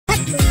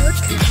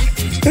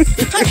Okay,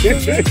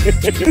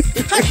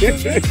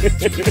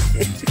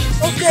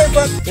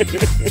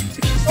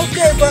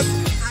 but.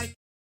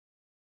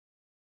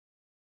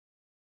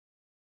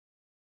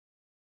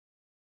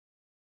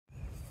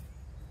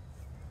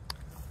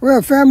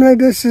 Well, family,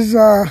 this is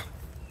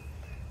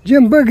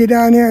Jim Boogie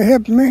down here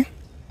helping me,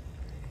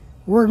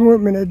 working with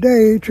me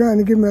today, trying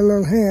to give me a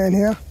little hand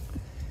here.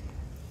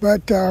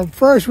 But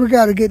first we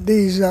got to get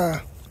these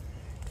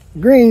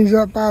greens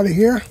up out of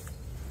here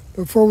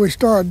before we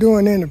start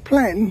doing any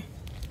planting.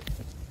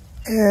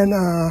 And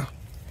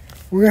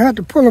we're gonna have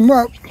to pull them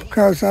up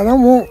because I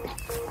don't want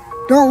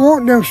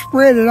them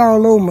spreaded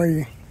all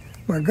over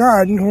my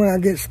garden when I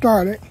get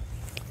started.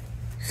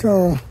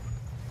 So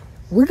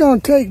we're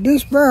gonna take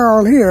this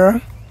barrel here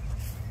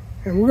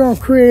and we're gonna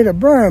create a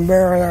burn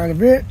barrel out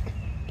of it.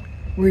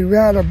 We've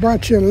got a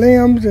bunch of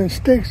limbs and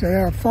sticks that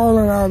have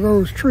fallen out of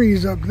those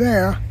trees up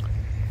there,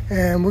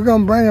 and we're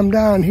gonna bring them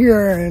down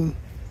here and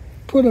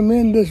put them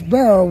in this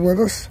barrel with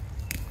us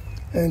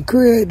and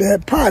create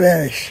that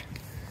potash.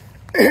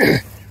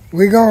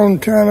 We're gonna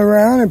turn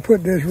around and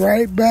put this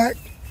right back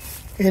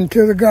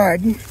into the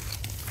garden,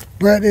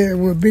 but it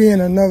will be in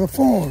another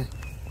form.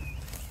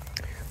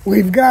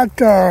 We've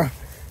got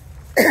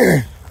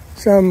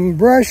some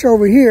brush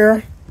over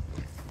here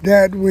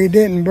that we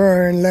didn't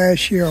burn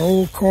last year,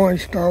 old corn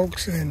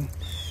stalks and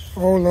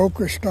old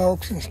okra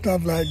stalks and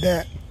stuff like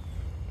that.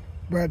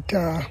 But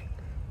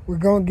we're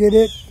gonna get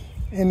it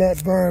in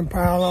that burn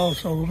pile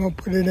also. We're gonna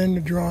put it in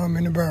the drum,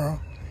 in the barrel.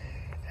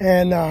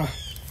 And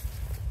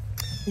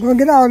we're gonna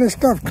get all this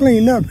stuff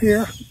cleaned up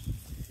here.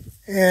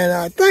 And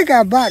I think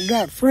I about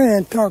got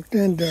Fran talked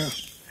into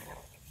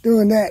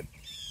doing that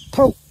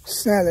poke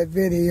salad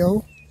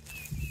video,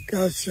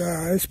 because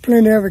there's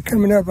plenty of it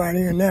coming up out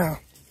here now.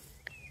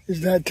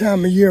 It's that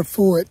time of year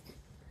for it.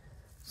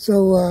 So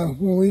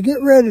when we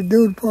get ready to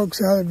do the poke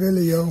salad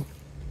video,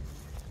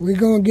 we're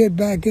gonna get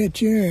back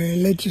at you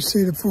and let you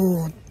see the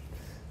full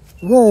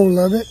roll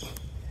of it.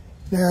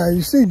 Now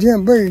you see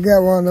Jim Boogie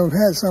got one of those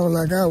hats on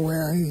like I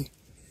wear.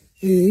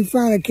 He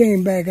finally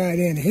came back out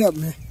there and helped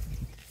me.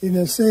 He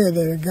done said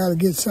that I gotta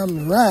get something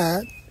to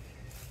ride.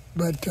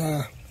 But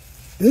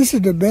this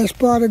is the best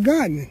part of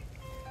gardening.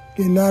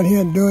 Getting out here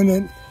and doing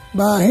it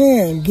by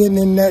hand, getting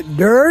in that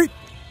dirt.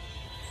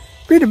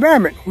 Peter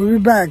Bammitt, we'll be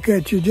back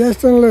at you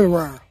just in a little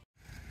while.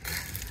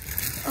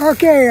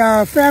 Okay,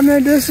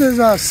 family, this is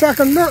our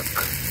second look.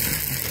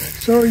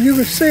 So you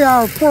can see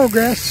our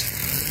progress.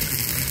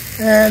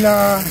 And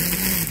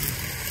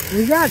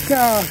we got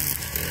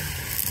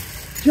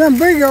Jim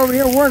Boogie over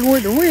here working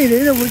with the weed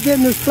eater. We're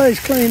getting this place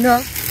cleaned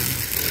up.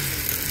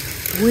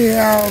 We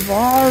have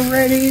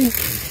already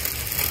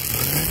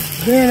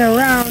been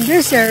around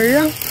this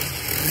area.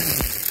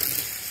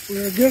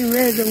 We're getting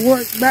ready to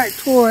work back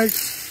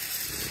towards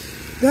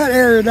that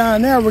area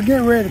down there. We're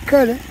getting ready to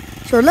cut it.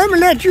 So let me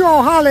let you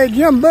all holler at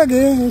Jim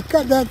Boogie and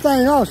cut that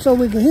thing off so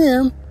we can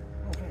hear him.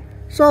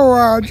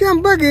 So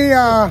Jim Boogie,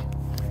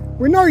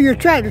 we know you're a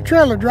tractor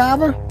trailer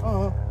driver,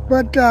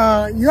 but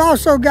you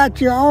also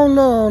got your own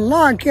little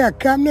lawn care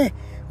company.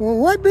 Well,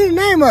 what be the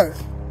name of it?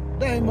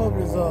 The name of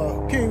it is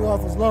King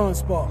Arthur's Lawn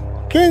Spa.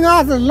 King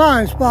Arthur's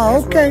Lawn Spa,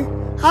 that's okay.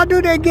 Right. How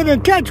do they get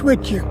in touch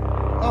with you?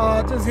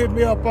 Just hit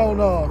me up on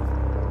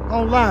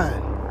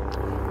online.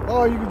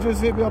 Or you can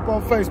just hit me up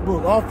on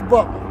Facebook, Arthur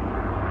Butler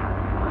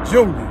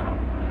Jr.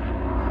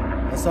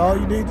 That's all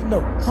you need to know.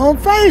 On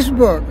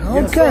Facebook,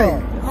 okay.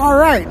 Yes, all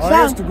right. On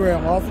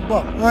Instagram, Arthur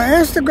Butler. On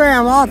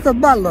Instagram, Arthur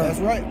Butler. That's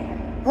right.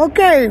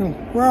 Okay,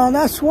 well,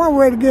 that's one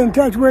way to get in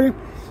touch with him.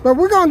 But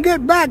we're going to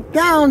get back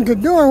down to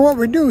doing what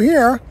we do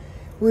here.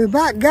 We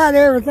about got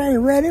everything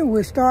ready.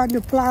 We're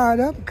starting to plow it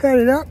up, cut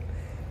it up.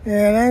 And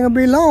it ain't going to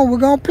be long, we're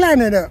going to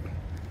plant it up.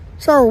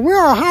 So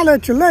we'll holler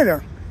at you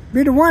later.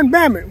 Be the one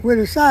Bammitt with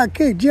his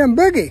sidekick, Jim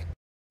Boogie.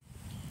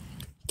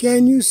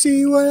 Can you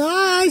see what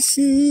I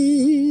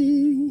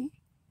see?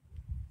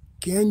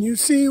 Can you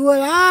see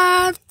what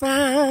I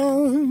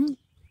found?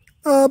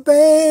 A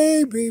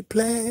baby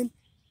plant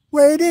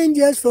waiting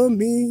just for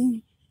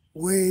me,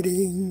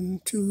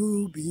 waiting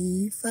to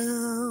be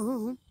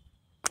found.